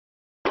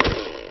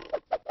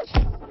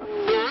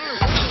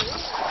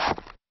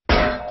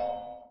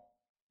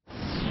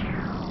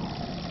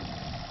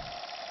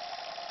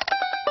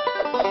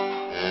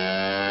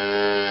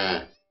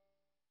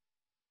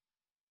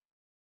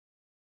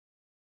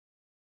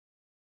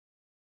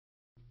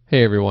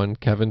Hey everyone,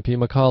 Kevin P.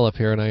 McAuliffe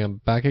here, and I am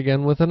back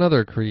again with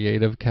another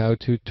Creative Cow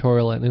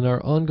tutorial. And in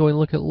our ongoing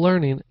look at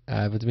learning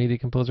Avid's Media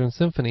Composer and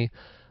Symphony,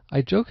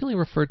 I jokingly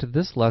refer to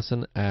this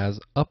lesson as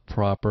a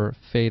proper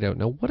fade out.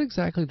 Now, what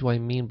exactly do I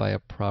mean by a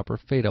proper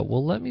fade out?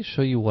 Well, let me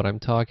show you what I'm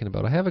talking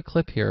about. I have a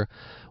clip here,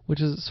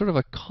 which is sort of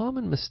a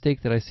common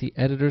mistake that I see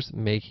editors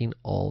making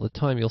all the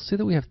time. You'll see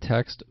that we have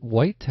text,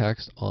 white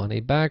text on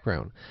a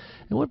background.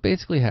 And what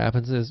basically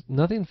happens is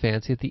nothing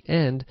fancy. At the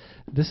end,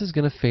 this is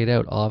going to fade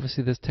out.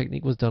 Obviously, this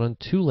technique was done on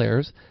two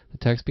layers, the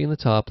text being the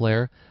top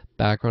layer,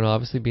 background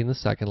obviously being the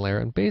second layer,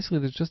 and basically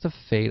there's just a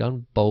fade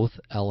on both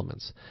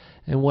elements.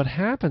 And what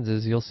happens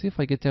is, you'll see if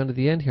I get down to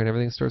the end here and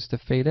everything starts to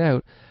fade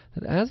out,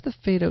 that as the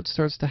fade out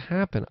starts to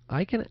happen,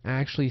 I can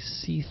actually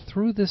see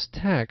through this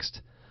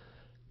text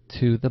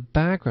to the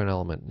background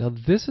element. Now,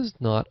 this is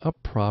not a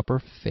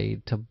proper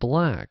fade to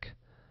black.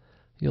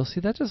 You'll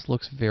see that just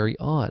looks very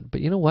odd.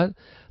 But you know what?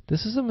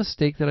 This is a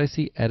mistake that I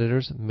see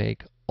editors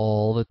make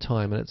all the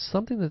time, and it's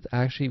something that's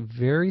actually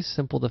very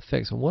simple to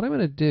fix. And what I'm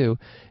going to do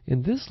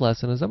in this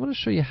lesson is I'm going to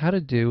show you how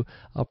to do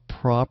a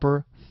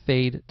proper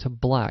fade to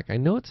black. I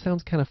know it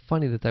sounds kind of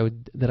funny that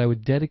I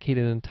would dedicate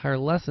an entire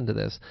lesson to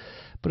this,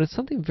 but it's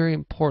something very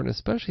important,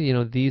 especially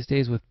these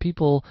days with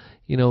people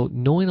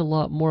knowing a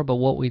lot more about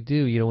what we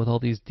do, with all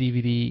these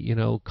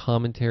DVD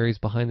commentaries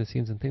behind the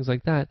scenes and things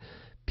like that.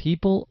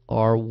 People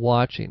are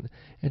watching,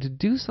 and to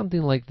do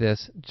something like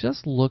this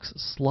just looks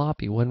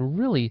sloppy, when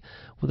really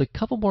with a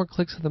couple more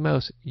clicks of the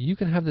mouse you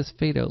can have this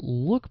fade out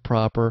look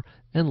proper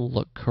and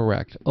look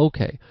correct.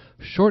 Okay,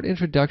 short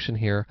introduction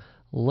here.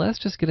 Let's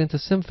just get into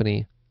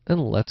Symphony and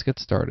let's get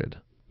started.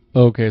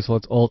 Okay, so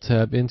let's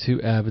Alt-Tab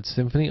into Avid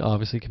Symphony,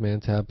 obviously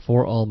Command-Tab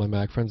for all my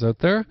Mac friends out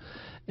there.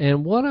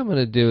 And what I'm going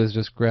to do is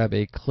just grab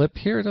a clip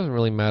here. It doesn't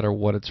really matter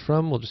what it's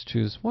from. We'll just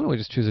choose, why don't we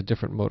just choose a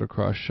different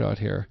motocross shot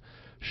here?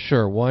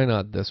 Sure, why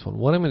not this one?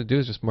 What I'm going to do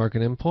is just mark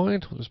an in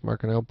point. We'll just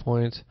mark an out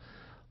point.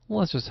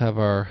 Let's just have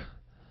our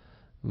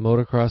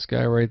motocross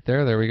guy right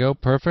there. There we go.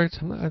 Perfect.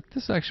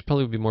 This actually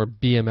probably would be more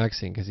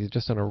BMXing because he's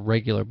just on a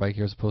regular bike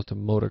here as opposed to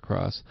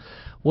motocross.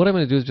 What I'm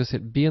going to do is just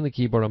hit B on the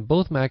keyboard on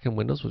both Mac and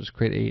Windows. We'll just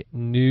create a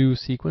new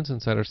sequence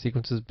inside our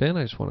sequences bin.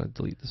 I just want to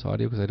delete this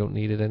audio because I don't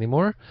need it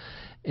anymore.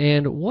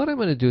 And what I'm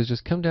going to do is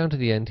just come down to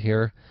the end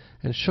here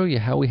and show you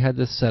how we had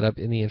this set up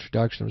in the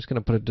introduction. I'm just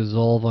going to put a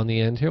dissolve on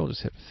the end here. We'll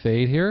just hit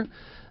fade here.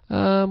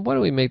 Why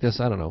don't we make this,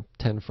 I don't know,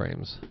 10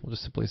 frames. We'll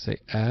just simply say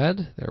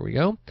add. There we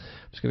go.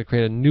 I'm just going to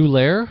create a new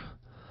layer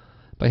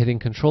by hitting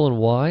Control and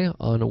Y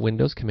on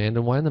Windows, Command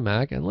and Y on the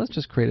Mac, and let's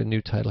just create a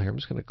new title here. I'm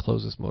just going to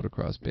close this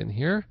motocross bin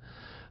here.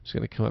 I'm just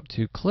going to come up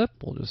to Clip.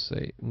 We'll just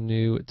say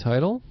New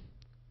Title.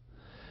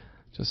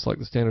 Just select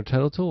the standard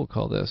title tool. We'll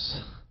call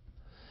this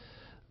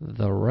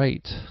The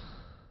Right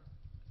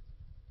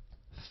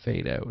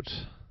Fade Out.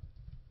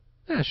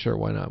 Sure,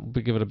 why not?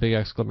 We'll give it a big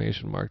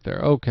exclamation mark there.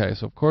 Okay,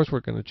 so of course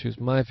we're going to choose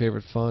my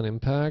favorite font,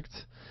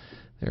 Impact.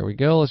 There we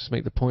go. Let's just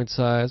make the point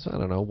size, I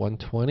don't know,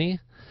 120.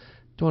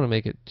 Don't want to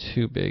make it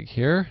too big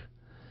here.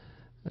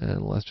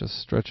 And let's just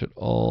stretch it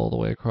all the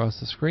way across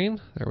the screen.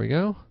 There we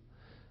go.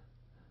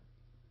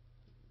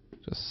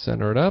 Just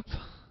center it up.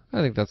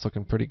 I think that's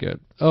looking pretty good.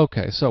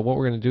 Okay, so what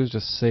we're going to do is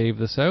just save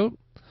this out.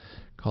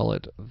 Call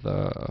it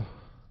The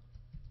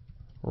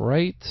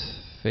Right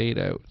Fade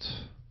Out.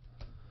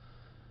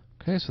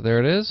 Okay, so there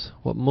it is.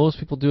 What most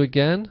people do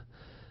again,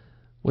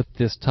 with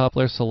this top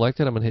layer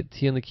selected, I'm going to hit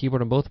T on the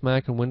keyboard on both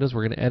Mac and Windows.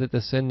 We're going to edit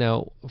this in.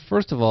 Now,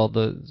 first of all,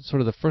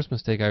 the first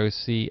mistake I always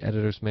see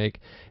editors make,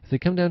 if they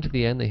come down to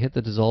the end, they hit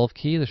the dissolve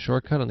key, the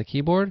shortcut on the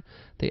keyboard,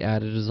 they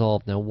add a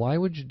dissolve. Now, why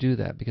would you do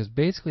that? Because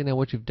basically now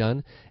what you've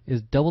done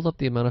is doubled up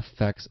the amount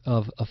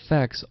of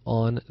effects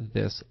on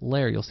this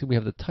layer. You'll see we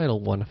have the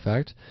title, one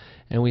effect,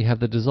 and we have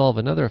the dissolve,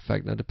 another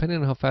effect. Now, depending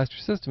on how fast your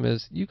system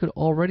is, you could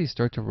already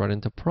start to run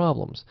into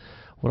problems.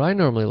 What I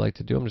normally like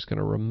to do, I'm just going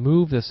to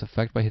remove this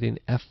effect by hitting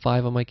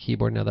F5 on my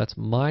keyboard. Now, that's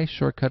my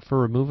shortcut for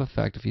remove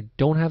effect. If you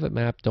don't have it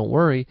mapped, don't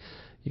worry.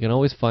 You can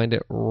always find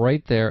it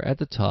right there at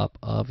the top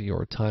of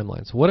your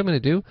timeline. So what I'm going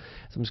to do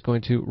is I'm just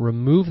going to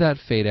remove that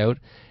fade out,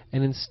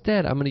 and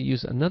instead I'm going to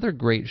use another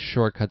great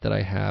shortcut that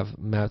I have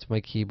mapped to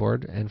my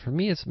keyboard, and for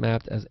me it's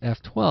mapped as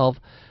F12,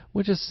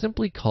 which is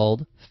simply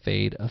called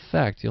fade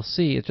effect. You'll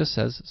see it just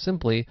says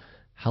simply,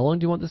 how long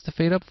do you want this to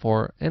fade up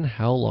for, and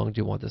how long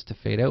do you want this to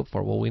fade out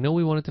for? Well, we know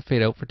we want it to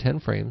fade out for 10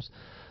 frames.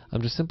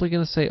 I'm just simply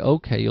going to say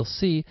OK. You'll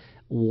see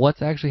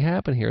what's actually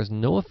happened here is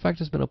no effect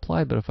has been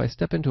applied, but if I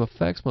step into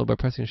effects mode by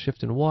pressing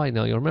Shift and Y,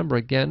 now you'll remember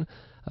again,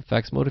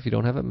 effects mode, if you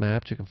don't have it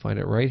mapped, you can find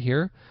it right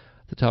here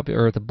at the top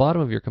or at the bottom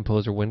of your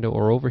composer window,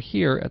 or over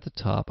here at the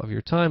top of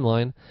your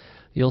timeline.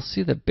 You'll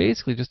see that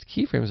basically just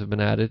keyframes have been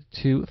added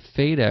to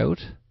fade out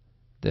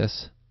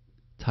this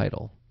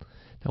title.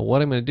 Now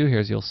what I'm going to do here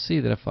is you'll see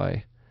that if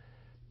I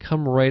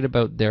come right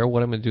about there,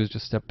 what I'm going to do is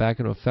just step back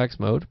into effects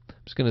mode. I'm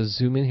just going to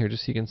zoom in here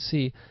just so you can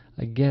see.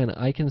 Again,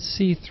 I can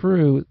see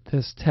through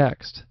this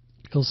text.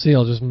 You'll see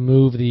I'll just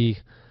move the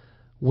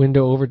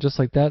window over just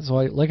like that. So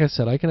like I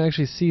said, I can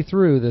actually see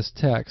through this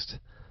text.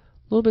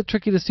 A little bit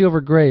tricky to see over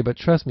gray, but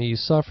trust me, you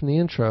saw from the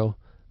intro,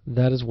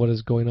 that is what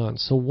is going on.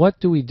 So what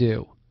do we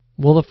do?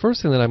 Well, the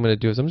first thing that I'm going to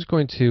do is I'm just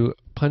going to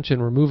punch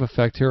in remove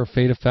effect here, or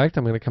fade effect.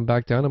 I'm going to come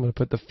back down. I'm going to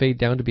put the fade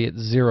down to be at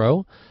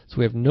 0. So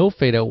we have no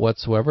fade out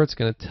whatsoever. It's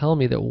going to tell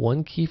me that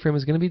one keyframe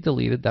is going to be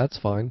deleted. That's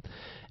fine.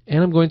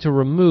 And I'm going to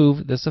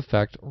remove this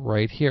effect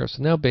right here.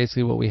 So now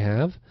basically what we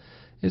have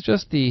is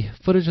just the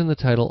footage and the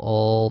title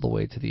all the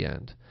way to the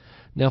end.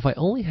 Now if I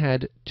only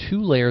had 2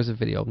 layers of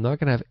video, I'm not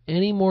going to have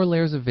any more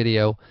layers of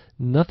video,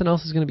 nothing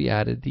else is going to be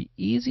added. The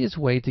easiest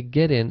way to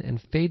get in and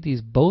fade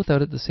these both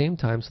out at the same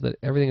time so that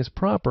everything is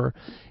proper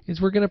is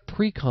we're going to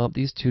pre-comp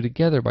these two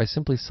together by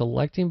simply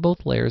selecting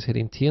both layers,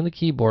 hitting T on the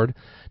keyboard.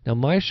 Now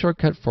my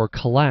shortcut for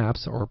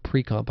collapse or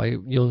pre-comp,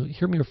 you'll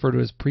hear me refer to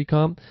it as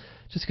pre-comp,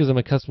 just because I'm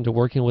accustomed to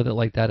working with it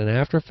like that in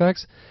After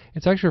Effects.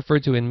 It's actually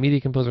referred to in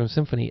Media Composer and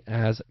Symphony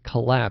as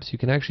collapse. You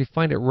can actually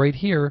find it right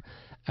here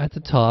at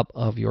the top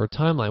of your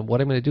timeline. What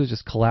I'm going to do is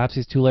just collapse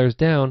these 2 layers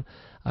down.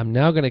 I'm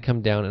now going to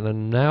come down and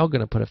I'm now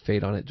going to put a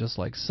fade on it just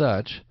like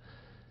such,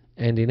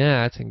 ending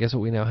at, and guess what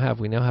we now have?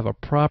 We now have a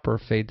proper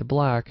fade to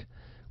black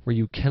where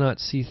you cannot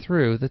see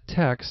through the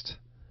text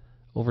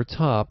over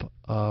top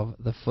of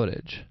the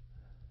footage.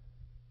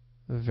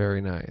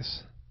 Very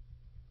nice.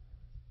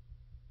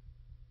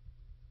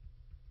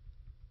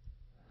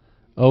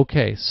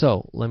 Okay,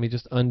 so let me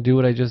just undo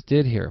what I just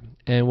did here.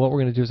 And what we're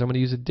going to do is I'm going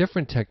to use a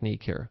different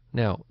technique here.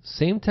 Now,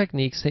 same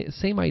technique,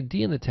 same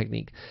idea in the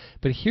technique,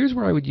 but here's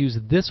where I would use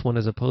this one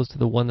as opposed to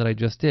the one that I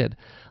just did.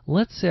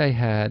 Let's say I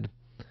had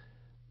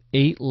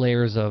 8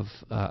 layers of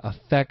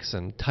effects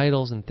and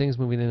titles and things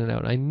moving in and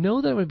out. I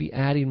know that I'm going to be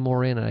adding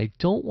more in, and I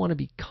don't want to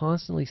be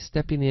constantly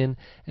stepping in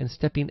and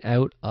stepping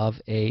out of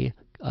a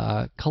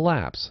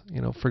collapse.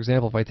 You know, for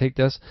example, if I take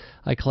this,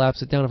 I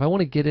collapse it down. If I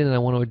want to get in and I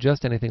want to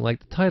adjust anything like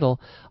the title,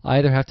 I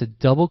either have to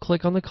double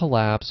click on the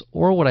collapse,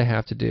 or what I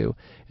have to do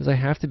is I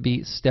have to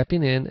be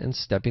stepping in and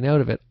stepping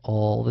out of it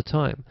all the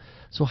time.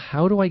 So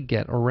how do I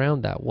get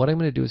around that? What I'm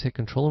going to do is hit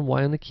Control and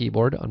Y on the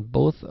keyboard on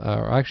both,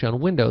 or actually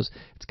on Windows,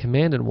 it's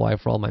Command and Y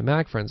for all my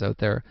Mac friends out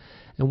there.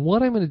 And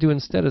what I'm going to do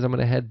instead is I'm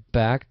going to head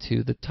back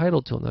to the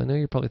title tool. Now I know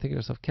you're probably thinking to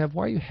yourself, Kev,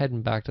 why are you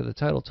heading back to the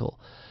title tool?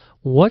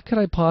 What could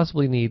I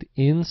possibly need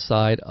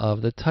inside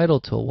of the title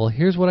tool? Well,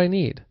 here's what I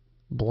need.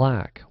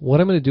 Black.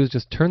 What I'm going to do is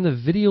just turn the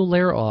video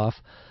layer off.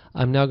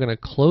 I'm now going to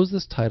close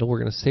this title. We're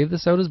going to save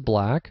this out as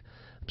black.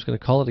 I'm just going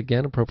to call it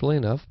again, appropriately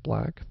enough,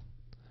 black.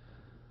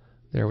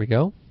 There we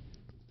go.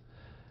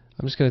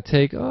 I'm just going to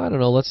take, I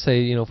don't know, let's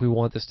say, if we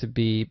want this to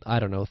be,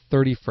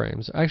 30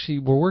 frames. Actually,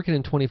 we're working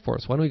in 24,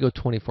 so why don't we go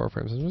 24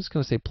 frames? I'm just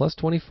going to say plus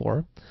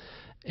 24.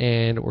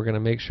 And we're going to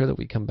make sure that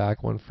we come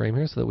back 1 frame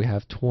here so that we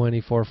have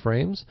 24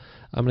 frames.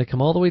 I'm going to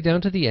come all the way down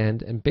to the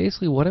end, and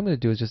basically what I'm going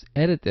to do is just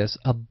edit this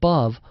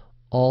above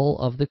all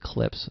of the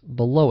clips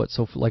below it.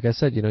 So like I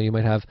said, you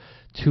might have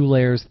 2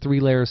 layers, 3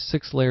 layers,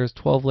 6 layers,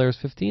 12 layers,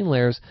 15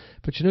 layers,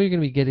 but you're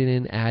going to be getting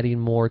in, adding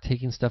more,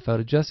 taking stuff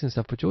out, adjusting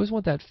stuff, but you always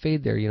want that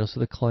fade there,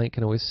 so the client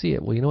can always see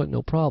it. Well, you know what?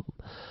 No problem.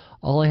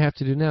 All I have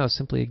to do now is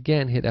simply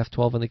again hit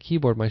F12 on the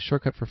keyboard, my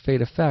shortcut for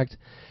fade effect,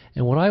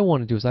 and what I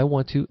want to do is I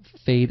want to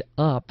fade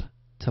up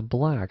to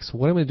black. So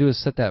what I'm going to do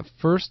is set that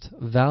first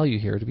value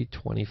here to be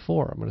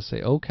 24. I'm going to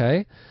say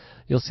OK.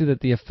 You'll see that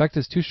the effect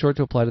is too short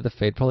to apply to the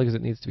fade, probably because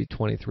it needs to be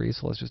 23.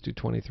 So let's just do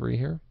 23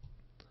 here.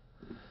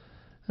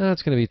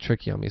 That's going to be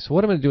tricky on me. So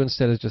what I'm going to do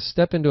instead is just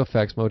step into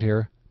effects mode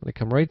here. I'm going to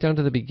come right down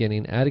to the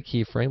beginning, add a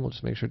keyframe. We'll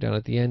just make sure down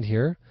at the end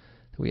here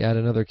that we add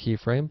another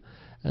keyframe.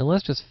 And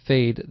let's just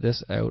fade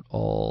this out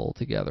all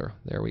together.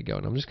 There we go.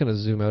 And I'm just going to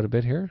zoom out a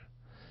bit here,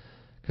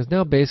 because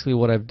now basically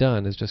what I've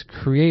done is just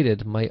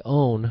created my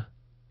own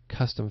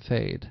custom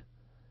fade,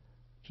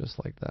 just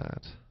like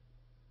that.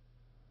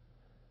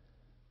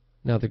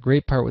 Now the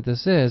great part with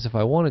this is, if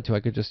I wanted to,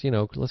 I could just,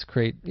 let's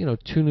create,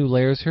 2 new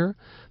layers here.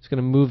 I'm just going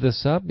to move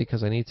this up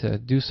because I need to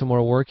do some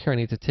more work here. I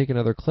need to take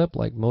another clip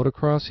like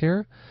motocross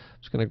here.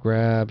 I'm just going to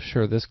grab,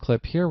 this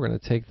clip here. We're going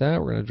to take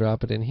that. We're going to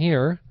drop it in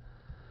here.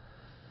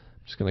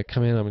 I'm just going to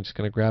come in. I'm just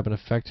going to grab an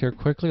effect here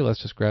quickly.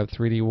 Let's just grab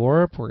 3D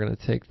warp. We're going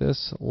to take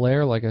this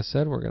layer, like I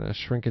said, we're going to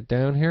shrink it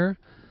down here.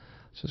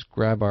 Let's just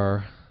grab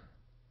our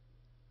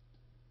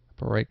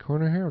right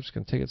corner here. I'm just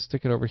going to take it,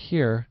 stick it over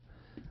here.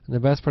 And the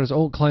best part is,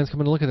 client's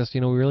coming to look at this. We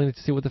really need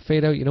to see what the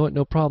fade out. You know what?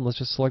 No problem. Let's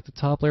just select the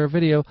top layer of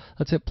video.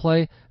 Let's hit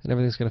play, and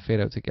everything's going to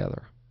fade out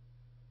together.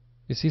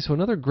 You see, so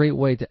another great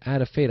way to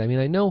add a fade. I mean,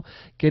 I know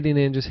getting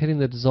in, just hitting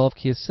the dissolve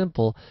key is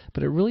simple,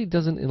 but it really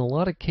doesn't, in a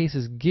lot of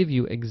cases, give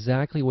you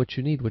exactly what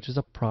you need, which is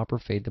a proper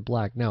fade to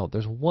black. Now,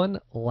 there's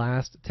one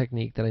last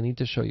technique that I need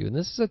to show you, and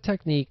this is a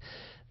technique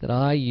that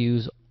I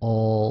use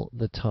all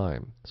the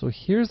time. So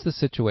here's the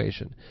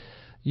situation.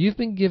 You've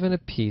been given a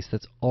piece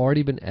that's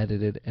already been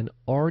edited and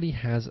already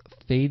has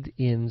fade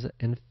ins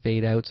and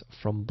fade outs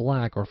from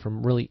black or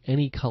from really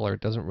any color.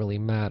 It doesn't really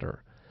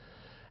matter.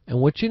 And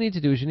what you need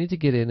to do is you need to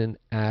get in and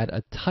add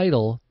a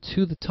title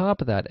to the top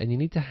of that, and you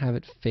need to have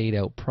it fade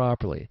out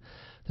properly.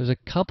 There's a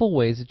couple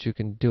ways that you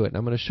can do it, and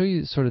I'm going to show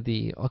you sort of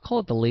I'll call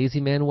it the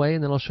lazy man way,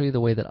 and then I'll show you the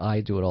way that I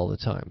do it all the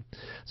time.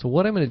 So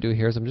what I'm going to do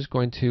here is I'm just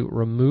going to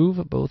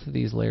remove both of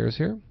these layers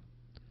here.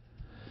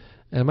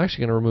 And I'm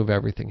actually going to remove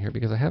everything here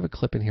because I have a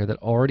clip in here that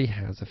already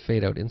has a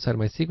fade out. Inside of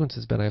my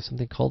sequences bin, I have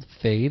something called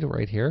fade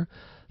right here.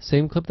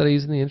 Same clip that I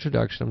used in the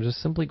introduction. I'm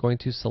just simply going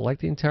to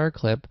select the entire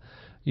clip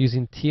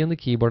using T on the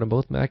keyboard on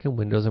both Mac and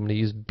Windows. I'm going to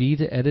use B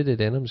to edit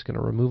it in. I'm just going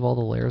to remove all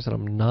the layers that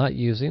I'm not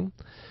using.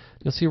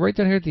 You'll see right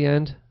down here at the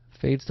end,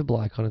 fades to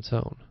black on its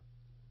own.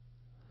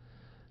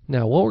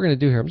 Now what we're going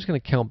to do here, I'm just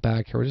going to count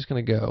back here. We're just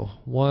going to go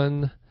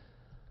 1,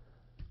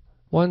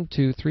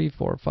 2, 3,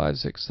 4, 5,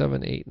 6,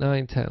 7, 8,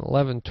 9, 10,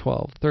 11,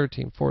 12,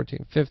 13,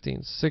 14,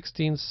 15,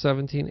 16,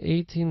 17,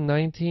 18,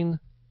 19,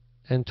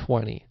 and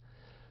 20.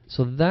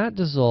 So that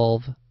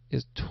dissolve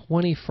is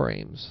 20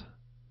 frames.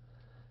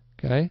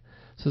 Okay?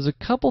 So there's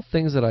a couple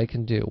things that I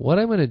can do. What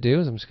I'm going to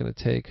do is I'm just going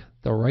to take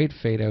the right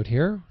fade out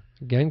here.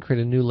 Again,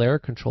 create a new layer,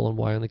 Control and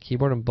Y on the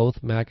keyboard on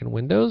both Mac and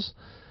Windows.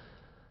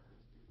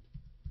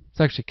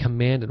 It's actually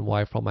Command and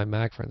Y for all my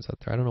Mac friends out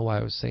there. I don't know why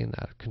I was saying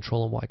that.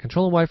 Control and Y.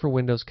 Control and Y for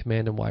Windows,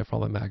 Command and Y for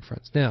all my Mac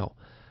friends. Now,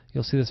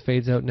 you'll see this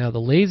fades out. Now, the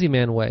lazy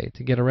man way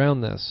to get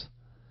around this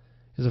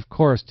is, of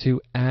course,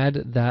 to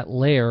add that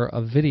layer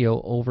of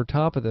video over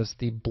top of this,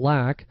 the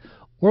black,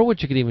 or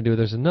what you could even do,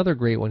 there's another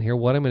great one here.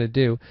 What I'm going to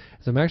do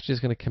is I'm actually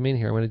just going to come in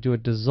here. I'm going to do a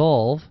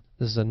dissolve.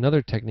 This is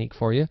another technique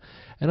for you.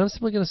 And I'm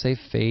simply going to say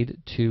fade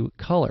to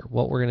color.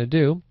 What we're going to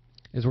do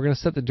is we're going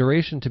to set the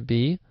duration to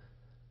be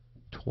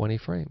 20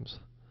 frames.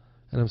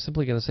 And I'm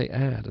simply going to say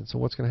add. And so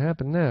what's going to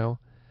happen now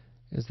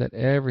is that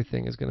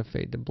everything is going to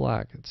fade to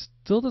black. It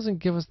still doesn't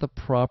give us the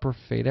proper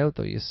fade out,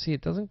 though. You see,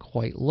 it doesn't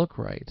quite look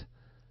right.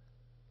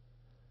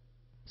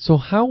 So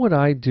how would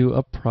I do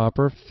a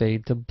proper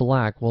fade to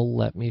black? Well,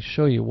 let me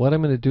show you. What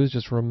I'm going to do is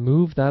just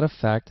remove that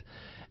effect.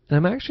 And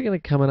I'm actually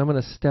going to come and I'm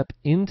going to step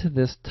into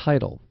this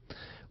title.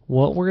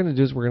 What we're going to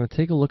do is we're going to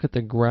take a look at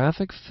the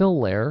graphic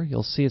fill layer.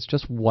 You'll see it's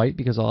just white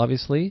because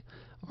obviously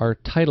our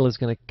title is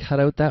going to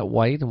cut out that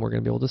white and we're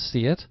going to be able to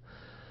see it.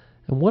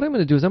 And what I'm going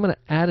to do is I'm going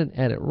to add an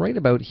edit right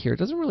about here. It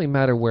doesn't really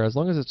matter where, as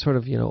long as it's sort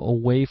of,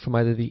 away from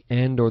either the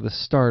end or the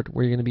start,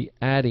 where you're going to be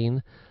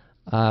adding,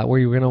 where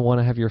you're going to want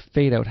to have your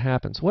fade out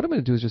happen. So what I'm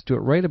going to do is just do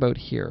it right about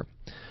here.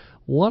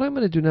 What I'm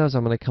going to do now is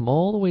I'm going to come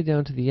all the way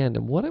down to the end.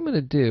 And what I'm going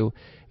to do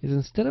is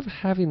instead of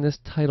having this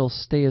title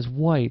stay as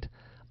white,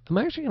 I'm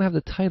actually going to have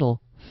the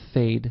title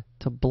fade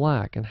to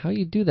black. And how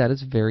you do that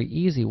is very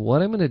easy.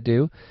 What I'm going to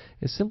do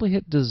is simply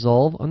hit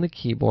dissolve on the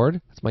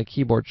keyboard. That's my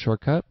keyboard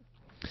shortcut.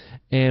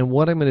 And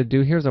what I'm going to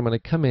do here is I'm going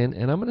to come in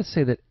and I'm going to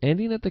say that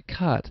ending at the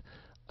cut,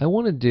 I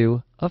want to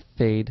do a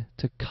fade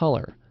to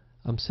color.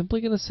 I'm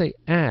simply going to say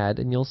add,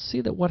 and you'll see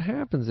that what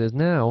happens is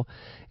now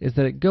is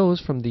that it goes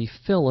from the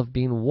fill of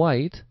being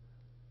white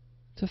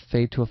to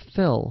fade to a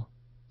fill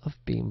of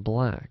being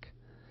black.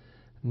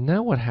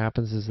 Now what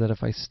happens is that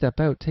if I step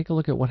out, take a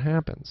look at what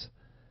happens.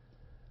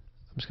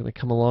 I'm just going to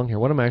come along here.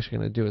 What I'm actually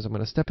going to do is I'm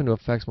going to step into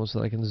effects mode so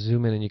that I can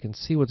zoom in and you can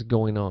see what's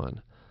going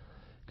on.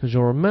 Because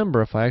you'll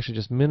remember, if I actually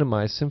just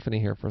minimize Symphony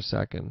here for a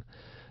second,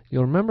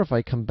 you'll remember if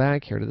I come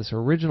back here to this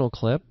original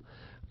clip,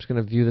 I'm just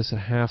going to view this at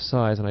half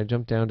size, and I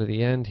jump down to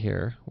the end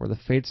here, where the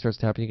fade starts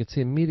to happen. You can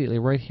see immediately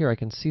right here, I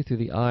can see through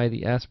the I,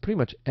 the S, pretty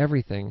much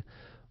everything,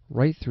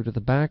 right through to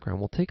the background.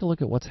 We'll take a look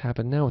at what's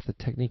happened now with the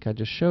technique I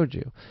just showed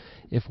you.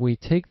 If we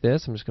take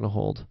this, I'm just going to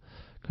hold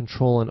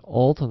Control and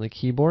Alt on the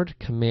keyboard,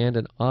 Command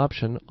and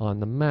Option on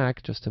the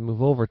Mac, just to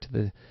move over to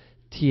the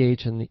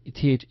TH and the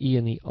THE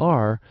and the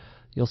R.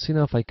 You'll see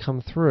now if I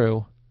come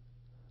through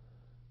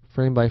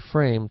frame by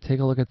frame,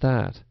 take a look at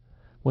that.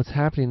 What's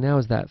happening now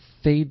is that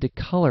fade to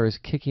color is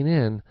kicking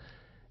in.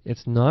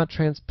 It's not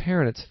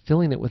transparent, it's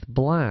filling it with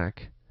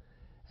black.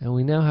 And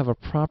we now have a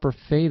proper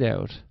fade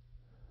out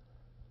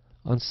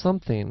on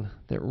something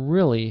that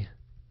really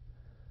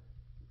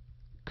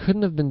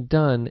couldn't have been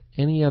done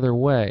any other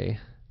way,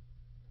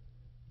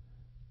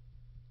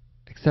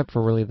 except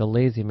for really the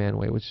lazy man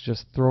way, which is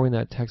just throwing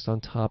that text on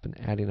top and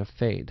adding a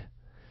fade.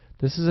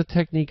 This is a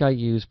technique I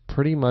use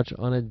pretty much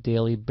on a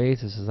daily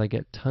basis as I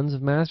get tons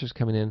of masters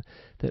coming in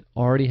that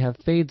already have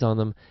fades on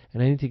them,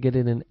 and I need to get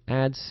in and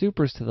add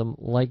supers to them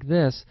like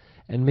this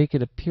and make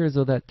it appear as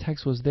though that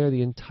text was there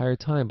the entire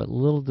time. But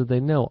little did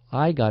they know,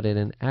 I got in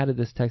and added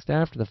this text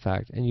after the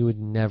fact, and you would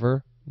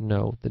never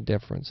know the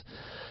difference.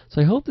 So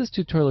I hope this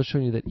tutorial has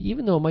shown you that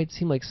even though it might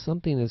seem like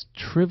something as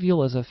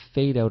trivial as a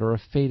fade out or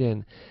a fade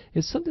in,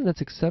 it's something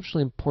that's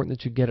exceptionally important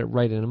that you get it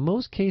right. And in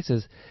most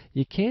cases,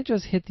 you can't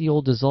just hit the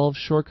old dissolve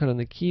shortcut on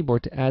the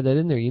keyboard to add that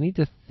in there. You need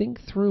to think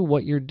through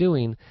what you're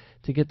doing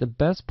to get the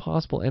best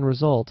possible end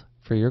result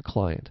for your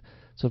client.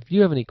 So if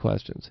you have any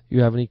questions,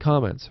 you have any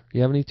comments, or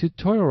you have any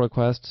tutorial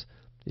requests,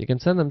 you can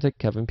send them to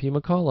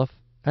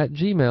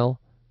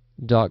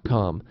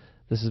kevinpmcauliffe@gmail.com.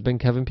 This has been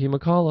Kevin P.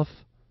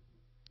 McAuliffe.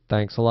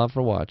 Thanks a lot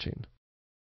for watching.